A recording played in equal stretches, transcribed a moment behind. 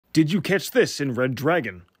Did you catch this in Red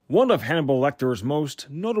Dragon? One of Hannibal Lecter's most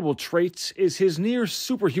notable traits is his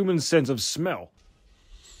near-superhuman sense of smell.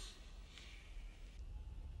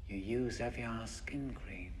 You use Evian skin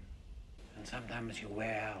cream, and sometimes you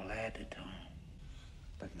wear lead on,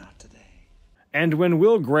 but not today. And when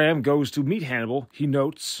Will Graham goes to meet Hannibal, he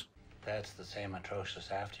notes, That's the same atrocious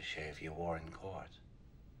aftershave you wore in court.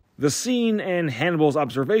 the scene and Hannibal's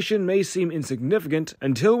observation may seem insignificant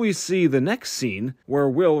until we see the next scene, where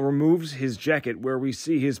Will removes his jacket, where we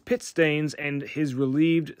see his pit stains and his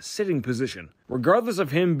relieved sitting position. Regardless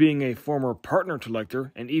of him being a former partner to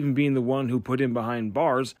Lecter, and even being the one who put him behind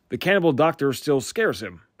bars, the cannibal doctor still scares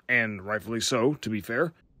him. And rightfully so, to be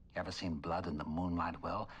fair. You ever seen blood in the moonlight?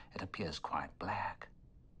 Well, it appears quite black.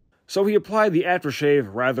 So he applied the aftershave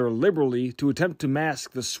rather liberally to attempt to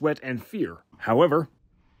mask the sweat and fear. However,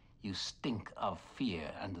 You stink of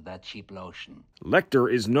fear under that cheap lotion.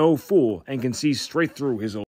 Lecter is no fool and can see straight through his